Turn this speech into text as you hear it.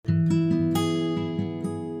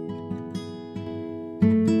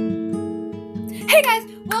Hey guys,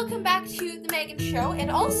 welcome back to The Megan Show,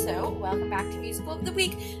 and also welcome back to Musical of the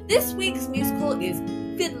Week. This week's musical is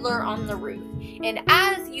Fiddler on the Roof. And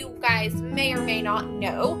as you guys may or may not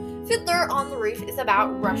know, Fiddler on the Roof is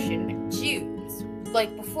about Russian Jews,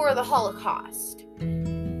 like before the Holocaust.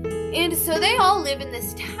 And so they all live in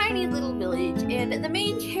this tiny little village, and the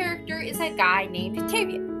main character is a guy named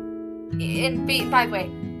Tavia. And by the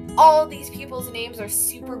way, all these people's names are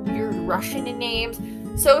super weird Russian names,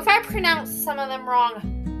 so if I pronounce some of them wrong,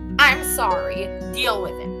 I'm sorry. Deal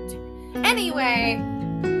with it. Anyway,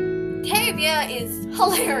 Tavia is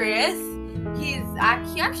hilarious. He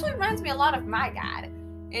actually reminds me a lot of my dad.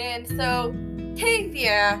 And so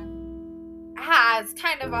Tavia has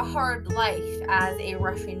kind of a hard life as a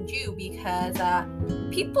Russian Jew because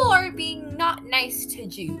people are being not nice to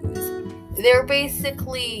Jews. They're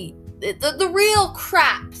basically... The real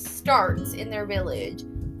crap starts in their village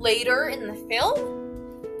later in the film.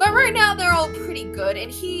 But right now, they're all pretty good,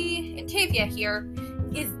 and Tavia here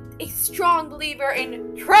is a strong believer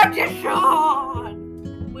in tradition,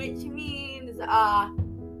 which means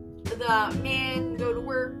the men go to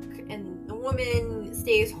work and the woman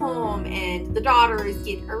stays home, and the daughters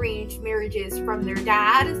get arranged marriages from their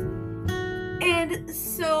dads. And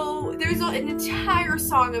so there's an entire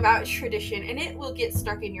song about tradition, and it will get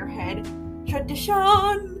stuck in your head.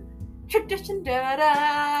 Tradition, da da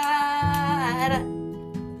da.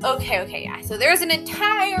 Okay, yeah. So there's an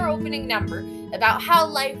entire opening number about how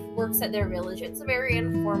life works at their village. It's very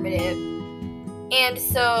informative. And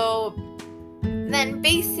so then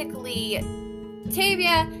basically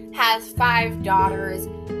Tavia has 5 daughters,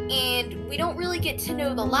 and we don't really get to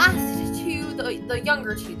know the last two, the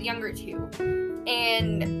younger two.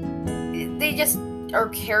 And they just are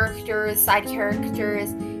characters, side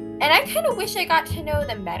characters. And I kind of wish I got to know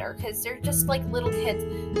them better, because they're just like little kids.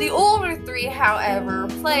 The older 3, however,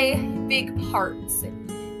 play big parts.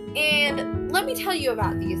 And let me tell you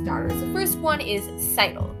about these daughters. The first one is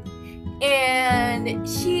Seidel. And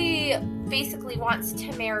she basically wants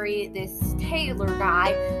to marry this tailor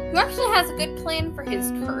guy who actually has a good plan for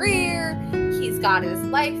his career. He's got his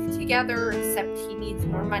life together, except he needs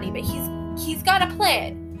more money. But he's got a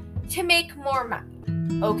plan to make more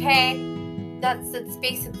money, okay? That's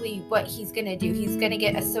basically what he's gonna do. He's gonna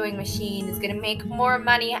get a sewing machine. He's gonna make more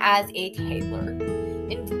money as a tailor.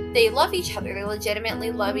 And they love each other. They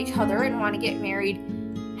legitimately love each other and want to get married.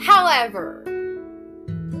 However,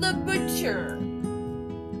 the butcher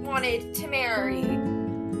wanted to marry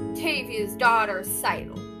Tavia's daughter,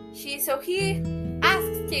 Seidel. So he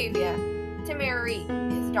asks Tavia to marry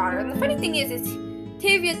his daughter. And the funny thing is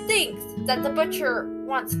Tavia thinks that the butcher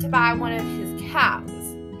wants to buy one of his cows.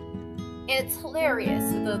 And it's hilarious,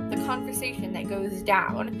 the conversation that goes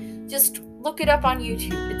down. Just look it up on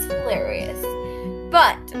YouTube. It's hilarious.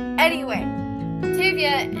 But anyway, Tavia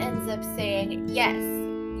ends up saying, yes,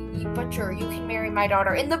 butcher, you can marry my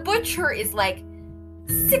daughter. And the butcher is like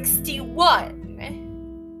 61.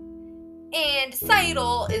 And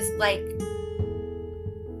Seidel is like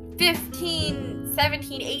 15,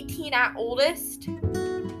 17, 18 at oldest.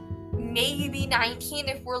 Maybe 19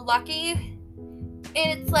 if we're lucky.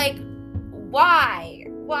 And it's like, why?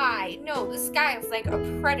 No, this guy is like a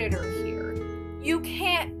predator here. You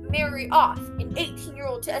can't marry off an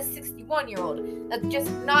 18-year-old to a 61-year-old. That's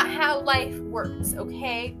just not how life works,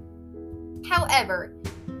 okay? However,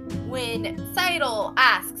 when Seidel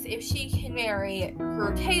asks if she can marry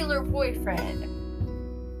her tailor boyfriend,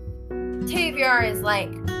 Tavia is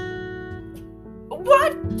like,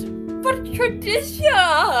 what? But tradition!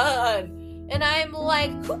 And I'm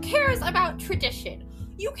like, who cares about tradition?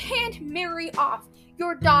 You can't marry off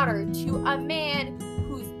your daughter to a man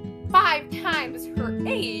who's 5 times her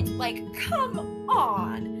age. Like, come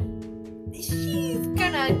on. She's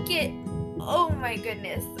gonna get... Oh my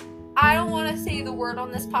goodness. I don't want to say the word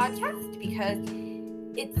on this podcast because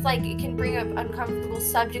it's like it can bring up uncomfortable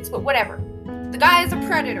subjects, but whatever. The guy is a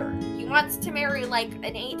predator. He wants to marry like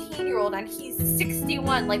an 18-year-old and he's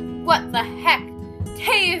 61. Like, what the heck?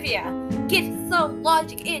 Tavia, get some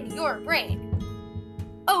logic in your brain.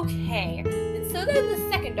 Okay, and so then the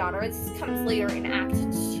second daughter, this comes later in Act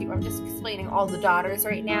 2. I'm just explaining all the daughters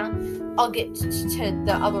right now. I'll get to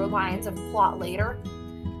the other lines of plot later.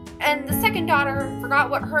 And the second daughter, forgot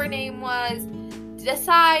what her name was,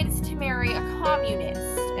 decides to marry a communist.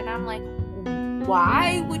 And I'm like,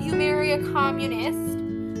 why would you marry a communist?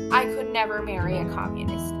 I could never marry a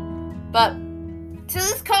communist. But, so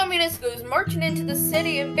this communist goes marching into the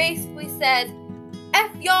city and basically says,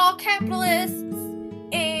 F y'all capitalists!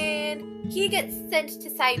 And he gets sent to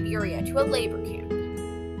Siberia, to a labor camp.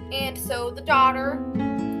 And so the daughter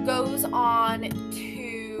goes on to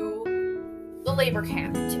the labor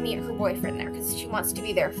camp to meet her boyfriend there because she wants to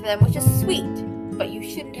be there for them, which is sweet. But you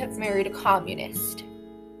shouldn't have married a communist.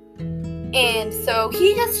 And so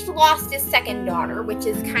he just lost his second daughter, which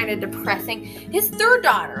is kind of depressing. His third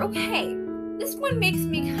daughter, okay, this one makes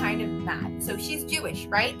me kind of mad. So she's Jewish,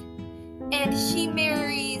 right? And she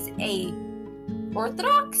marries a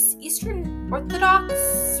Eastern Orthodox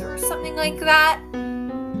or something like that.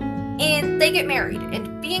 And they get married.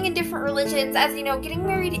 And being in different religions, as you know, getting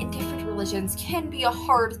married in different religions can be a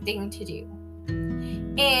hard thing to do.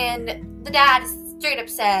 And the dad straight up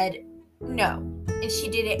said no. And she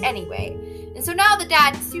did it anyway. And so now the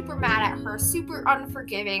dad's super mad at her, super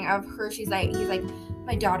unforgiving of her. He's like,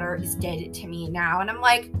 my daughter is dead to me now. And I'm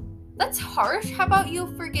like, that's harsh. How about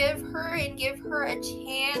you forgive her and give her a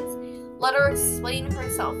chance? Let her explain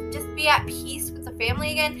herself. Just be at peace with the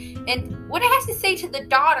family again. And what I have to say to the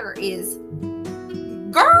daughter is,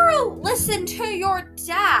 girl, listen to your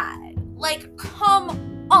dad. Like,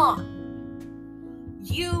 come on.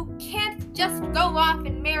 You can't just go off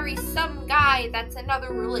and marry some guy that's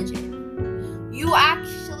another religion. You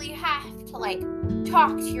actually have to, like,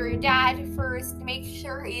 talk to your dad first to make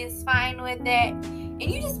sure he is fine with it. And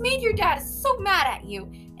you just made your dad so mad at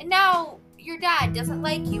you. And now your dad doesn't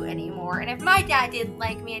like you anymore. And if my dad didn't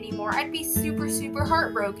like me anymore, I'd be super, super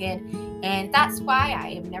heartbroken. And that's why I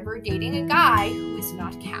am never dating a guy who is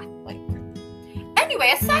not Catholic.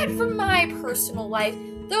 Anyway, aside from my personal life,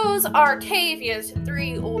 those are Tavia's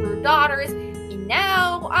 3 older daughters, and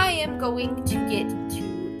now I am going to get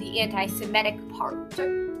to the anti-Semitic part.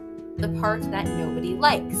 The part that nobody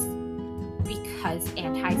likes. Because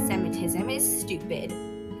anti-Semitism is stupid.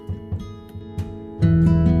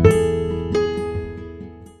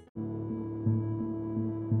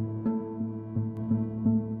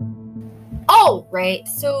 Alright,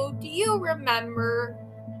 so do you remember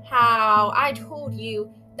how I told you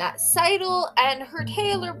that Seidel and her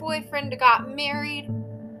tailor boyfriend got married?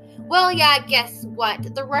 Well, yeah, guess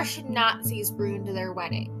what? The Russian Nazis ruined their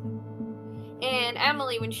wedding. And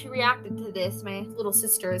Emily, when she reacted to this, my little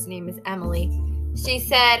sister's name is Emily, she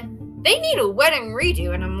said, they need a wedding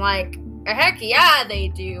redo. And I'm like, heck yeah, they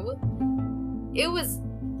do. It was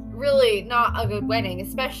really not a good wedding,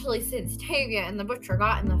 especially since Tavia and the butcher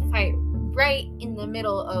got in the fight right in the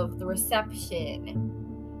middle of the reception.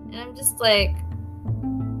 And I'm just like,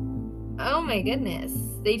 oh my goodness,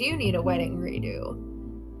 they do need a wedding redo.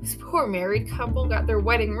 This poor married couple got their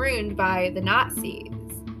wedding ruined by the Nazis.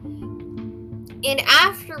 And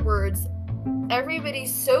afterwards,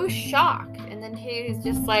 everybody's so shocked. And then Tavia's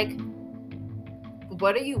just like,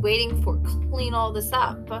 what are you waiting for? Clean all this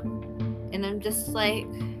up. And I'm just like,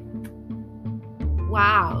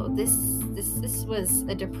 wow, this was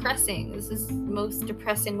this is the most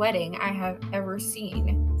depressing wedding I have ever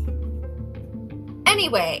seen.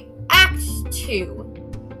 Anyway, Act 2.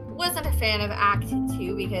 Wasn't a fan of Act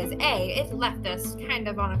 2 because A, it left us kind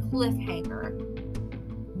of on a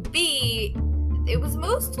cliffhanger. B, it was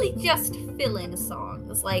mostly just fill-in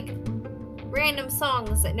songs, like random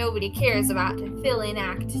songs that nobody cares about to fill in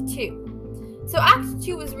Act 2. So Act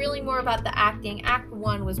 2 was really more about the acting. Act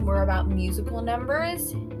 1 was more about musical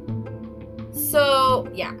numbers. So,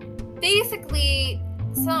 yeah. Basically,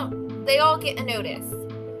 they all get a notice.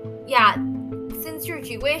 Yeah, since you're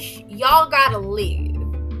Jewish, y'all gotta leave.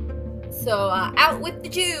 So, out with the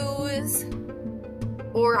Jews.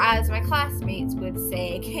 Or as my classmates would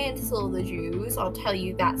say, cancel the Jews. I'll tell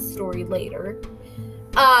you that story later.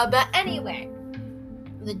 But anyway,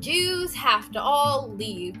 the Jews have to all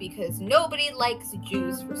leave because nobody likes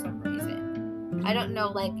Jews for some reason. I don't know,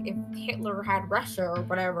 like, if Hitler had Russia or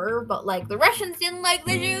whatever, but, like, the Russians didn't like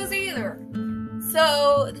the Jews either.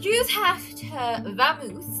 So, the Jews have to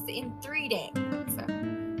vamoose in 3 days.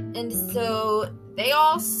 And so, they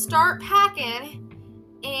all start packing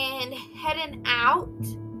and heading out.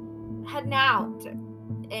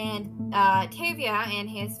 And Tavia and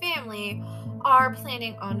his family are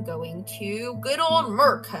planning on going to good old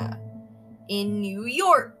Merca in New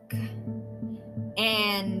York.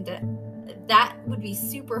 And that would be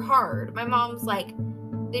super hard. My mom's like,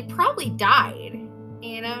 they probably died.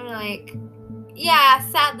 And I'm like, yeah,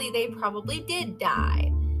 sadly they probably did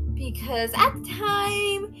die. Because at the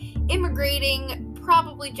time, immigrating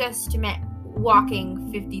probably just meant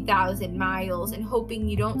walking 50,000 miles and hoping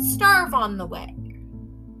you don't starve on the way.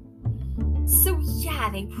 So yeah,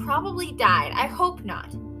 they probably died. I hope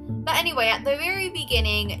not. But anyway, at the very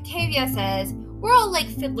beginning, Tavia says, we're all like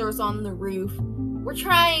fiddlers on the roof. We're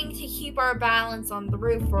trying to keep our balance on the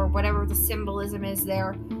roof or whatever the symbolism is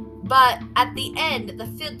there. But at the end, the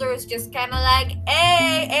fiddler is just kind of like,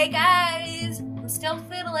 hey guys, I'm still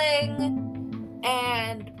fiddling.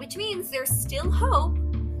 And which which means there's still hope.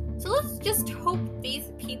 So let's just hope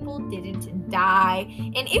these people didn't die.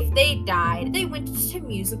 And if they died, they went to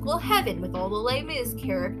musical heaven with all the Les Mis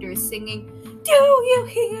characters singing, "Do you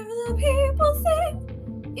hear the people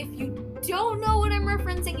sing?" If you don't know what I'm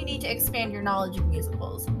referencing, you need to expand your knowledge of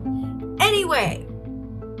musicals. Anyway,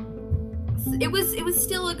 it was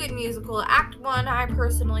still a good musical. Act 1, I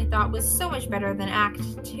personally thought, was so much better than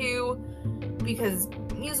Act 2, because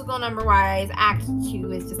musical number-wise, Act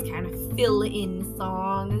 2 is just kind of fill-in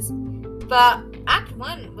songs. But Act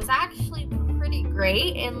 1 was actually pretty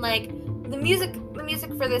great, and the music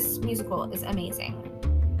for this musical is amazing.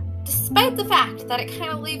 Despite the fact that it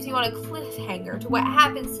kind of leaves you on a cliffhanger to what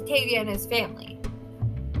happens to Tavia and his family.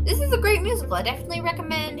 This is a great musical. I definitely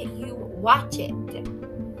recommend you watch it.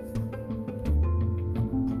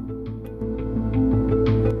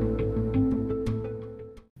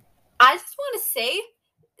 I just want to say,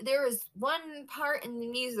 there is one part in the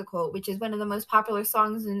musical, which is one of the most popular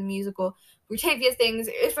songs in the musical, where Tavia sings,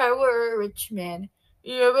 "If I Were a Rich Man."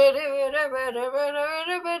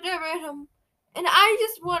 And I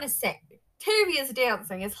just want to say, Tavia's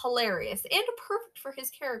dancing is hilarious and perfect for his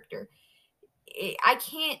character. I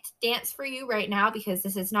can't dance for you right now because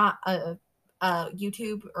this is not a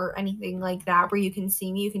YouTube or anything like that where you can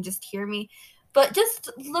see me, you can just hear me. But just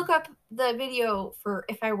look up the video for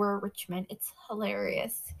 "If I Were a Rich Man." It's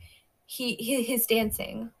hilarious. His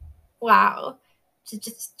dancing. Wow.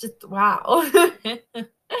 Just wow.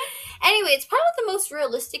 Anyway, it's probably the most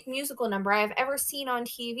realistic musical number I've ever seen on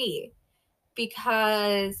TV.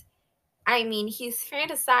 Because, I mean, he's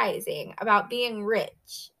fantasizing about being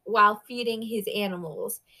rich while feeding his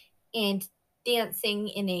animals and dancing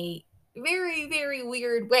in a very, very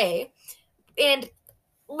weird way. And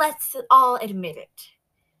let's all admit it.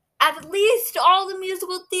 At least all the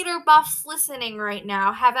musical theater buffs listening right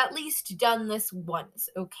now have at least done this once,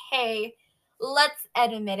 okay? Let's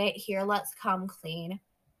admit it here. Let's come clean.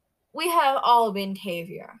 We have all been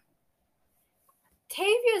Tavia.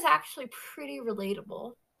 Tavia is actually pretty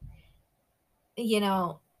relatable.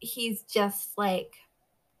 He's just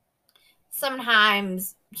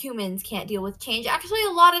sometimes humans can't deal with change. Actually,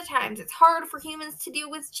 a lot of times it's hard for humans to deal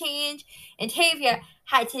with change, and Tavia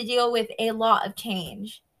had to deal with a lot of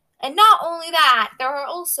change. And not only that, there are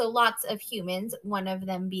also lots of humans, one of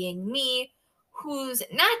them being me, whose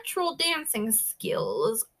natural dancing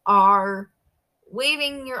skills are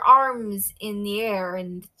waving your arms in the air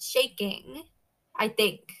and shaking. I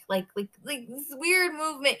think like this weird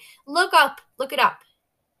movement. Look it up,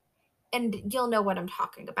 and you'll know what I'm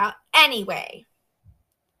talking about. Anyway,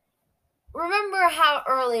 remember how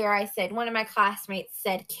earlier I said one of my classmates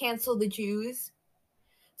said cancel the Jews?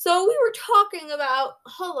 So we were talking about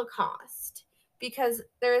Holocaust because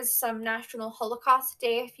there's some National Holocaust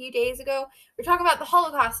Day a few days ago. We're talking about the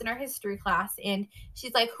Holocaust in our history class, and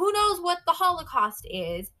she's like, "Who knows what the Holocaust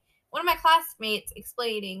is?" One of my classmates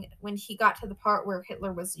explaining when he got to the part where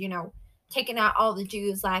Hitler was, taking out all the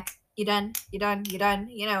Jews, like, you done,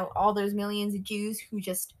 all those millions of Jews who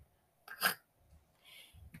just...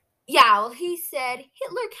 Yeah, well, he said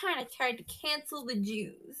Hitler kind of tried to cancel the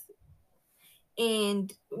Jews.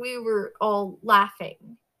 And we were all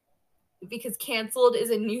laughing because canceled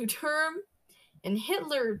is a new term, and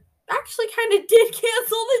Hitler actually kind of did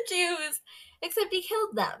cancel the Jews, except he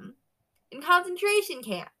killed them in concentration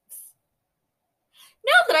camps.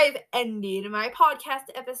 Now that I've ended my podcast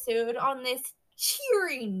episode on this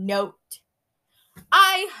cheery note,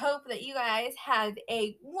 I hope that you guys have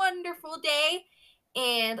a wonderful day.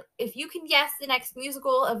 And if you can guess the next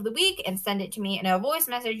musical of the week and send it to me in a voice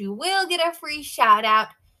message, you will get a free shout out.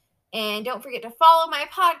 And don't forget to follow my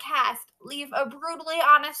podcast, leave a brutally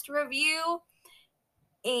honest review,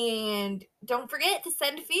 and don't forget to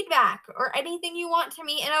send feedback or anything you want to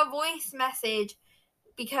me in a voice message,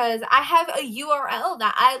 because I have a URL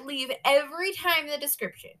that I leave every time in the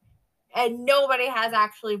description, and nobody has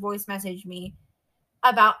actually voice messaged me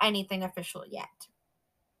about anything official yet.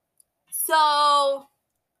 So,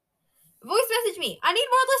 voice message me. I need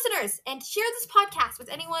more listeners, and share this podcast with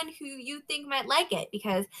anyone who you think might like it,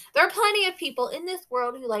 because there are plenty of people in this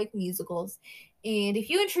world who like musicals, and if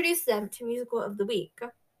you introduce them to Musical of the Week,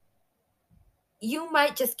 you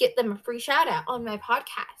might just get them a free shout out on my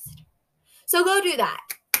podcast. So go do that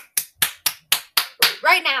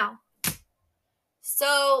right now.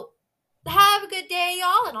 So have a good day,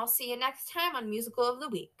 y'all, and I'll see you next time on Musical of the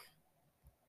Week.